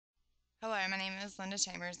Hello, my name is Linda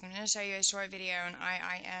Chambers. I'm going to show you a short video on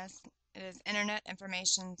IIS. It is Internet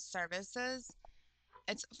Information Services.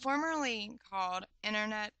 It's formerly called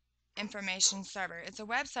Internet Information Server. It's a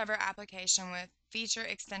web server application with feature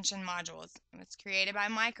extension modules. It was created by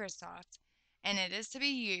Microsoft, and it is to be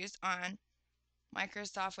used on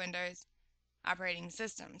Microsoft Windows operating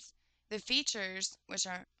systems. The features, which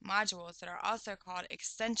are modules that are also called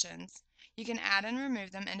extensions, you can add and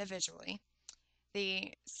remove them individually.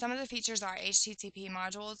 Some of the features are HTTP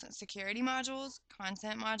modules, security modules,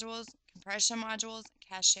 content modules, compression modules,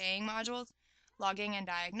 caching modules, logging and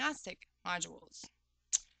diagnostic modules.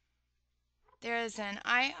 There is an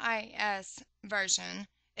IIS version.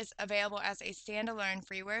 It's available as a standalone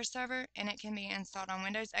freeware server, and it can be installed on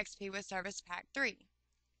Windows XP with Service Pack 3.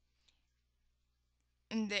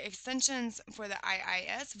 And the extensions for the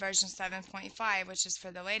IIS version 7.5, which is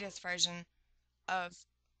for the latest version of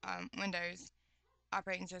Windows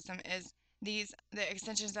operating system, is the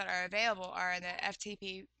extensions that are available are the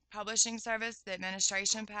FTP publishing service, the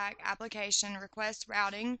administration pack, application, request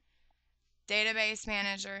routing, database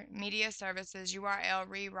manager, media services, URL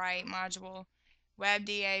rewrite module, web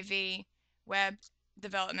DAV, web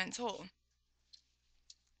development tool.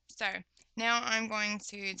 So now I'm going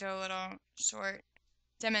to do a little short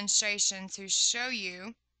demonstration to show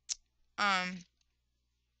you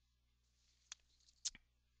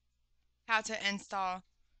how to install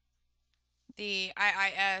the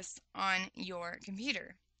IIS on your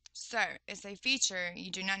computer. So it's a feature. You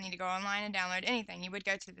do not need to go online and download anything. You would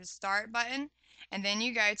go to the start button, and then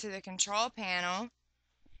you go to the control panel,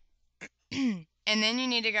 and then you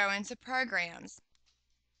need to go into programs.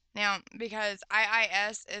 Now, because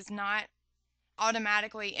IIS is not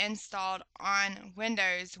automatically installed on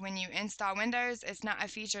Windows, when you install Windows, it's not a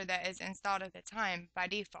feature that is installed at the time by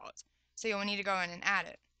default. So you'll need to go in and add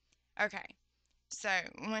it. Okay. So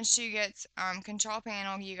once you get control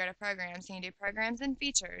panel, you go to programs, and you do programs and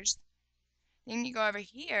features. Then you go over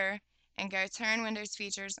here and go turn Windows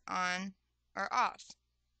features on or off.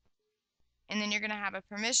 And then you're going to have a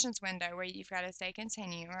permissions window where you've got to say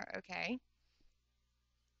continue or OK.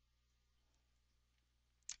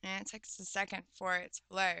 And it takes a second for it to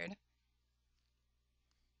load.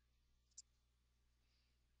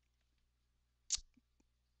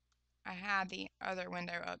 I had the other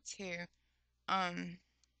window up too. Wow.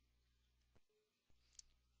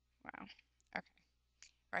 Okay.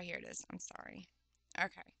 Right here it is. I'm sorry.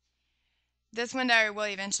 Okay. This window will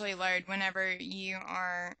eventually load whenever you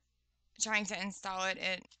are trying to install it.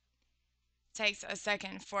 It takes a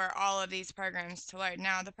second for all of these programs to load.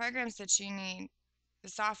 Now, the programs that you need, the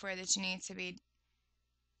software that you need to be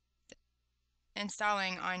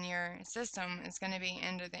installing on your system is going to be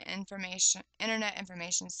under the Internet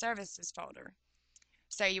Information Services folder.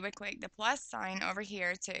 So you would click the plus sign over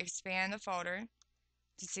here to expand the folder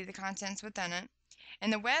to see the contents within it.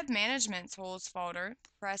 In the Web Management Tools folder,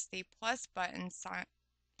 press the plus button sign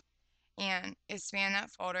and expand that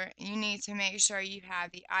folder. You need to make sure you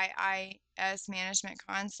have the IIS Management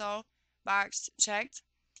Console box checked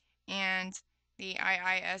and the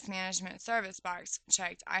IIS Management Service box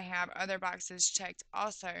checked. I have other boxes checked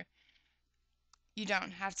also. You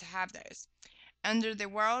don't have to have those. Under the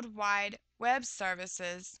World Wide Web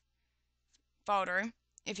Services folder,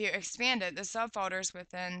 if you expand it, the subfolders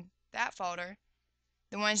within that folder,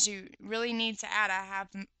 the ones you really need to add, I have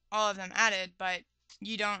all of them added, but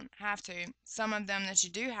you don't have to. Some of them that you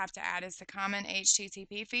do have to add is the common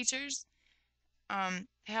HTTP features, the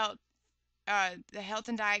health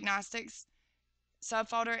and diagnostics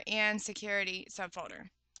subfolder, and security subfolder.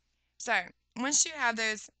 So once you have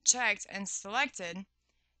those checked and selected,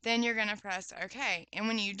 then you're going to press OK. And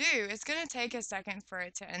when you do, it's going to take a second for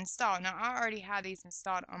it to install. Now, I already have these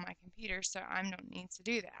installed on my computer, so I don't need to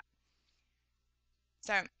do that.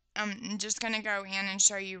 So I'm just going to go in and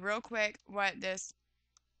show you real quick what this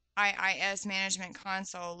IIS Management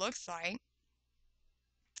Console looks like.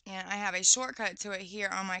 And I have a shortcut to it here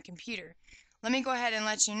on my computer. Let me go ahead and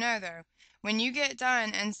let you know, though, when you get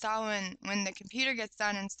done installing, when the computer gets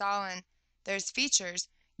done installing those features,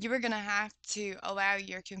 you are going to have to allow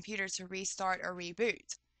your computer to restart or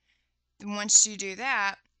reboot. Once you do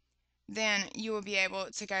that, then you will be able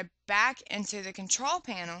to go back into the control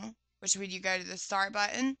panel, which would you go to the start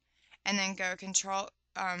button and then go control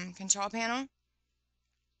panel.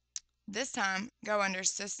 This time, go under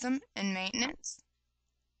System and Maintenance.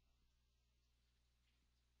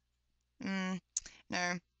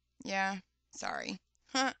 No. Yeah. Sorry.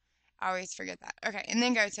 I always forget that. Okay. And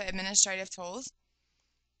then go to Administrative Tools.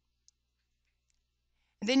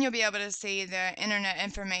 Then you'll be able to see the Internet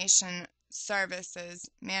Information Services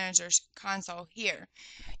Manager console here.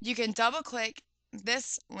 You can double click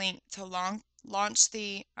this link to launch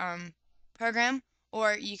the program,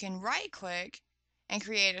 or you can right click and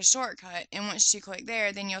create a shortcut, and once you click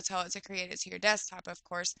there, then you'll tell it to create it to your desktop, of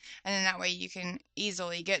course, and then that way you can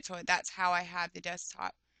easily get to it. That's how I have the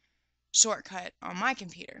desktop shortcut on my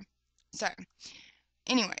computer. So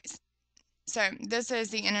anyways, so this is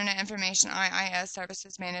the Internet Information IIS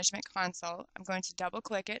Services Management Console. I'm going to double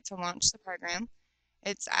click it to launch the program.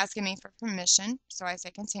 It's asking me for permission, so I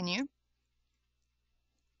say continue.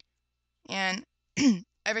 And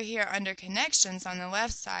over here under connections on the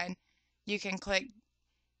left side, you can click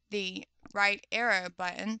the right arrow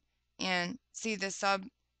button and see the sub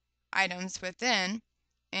items within.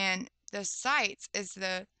 And the sites is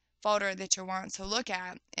the folder that you want to look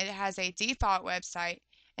at. It has a default website,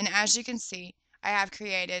 and as you can see, I have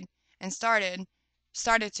created and started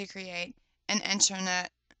to create an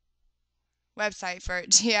internet website for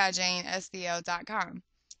gijanesbl.com.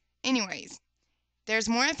 Anyways, there's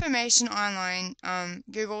more information online.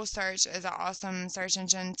 Google search is an awesome search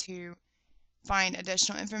engine to find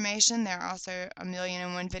additional information. There are also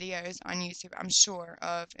 1,000,001 videos on YouTube, I'm sure,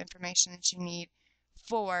 of information that you need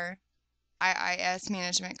for IIS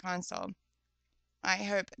Management Console. I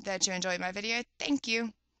hope that you enjoyed my video. Thank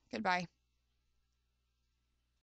you. Goodbye.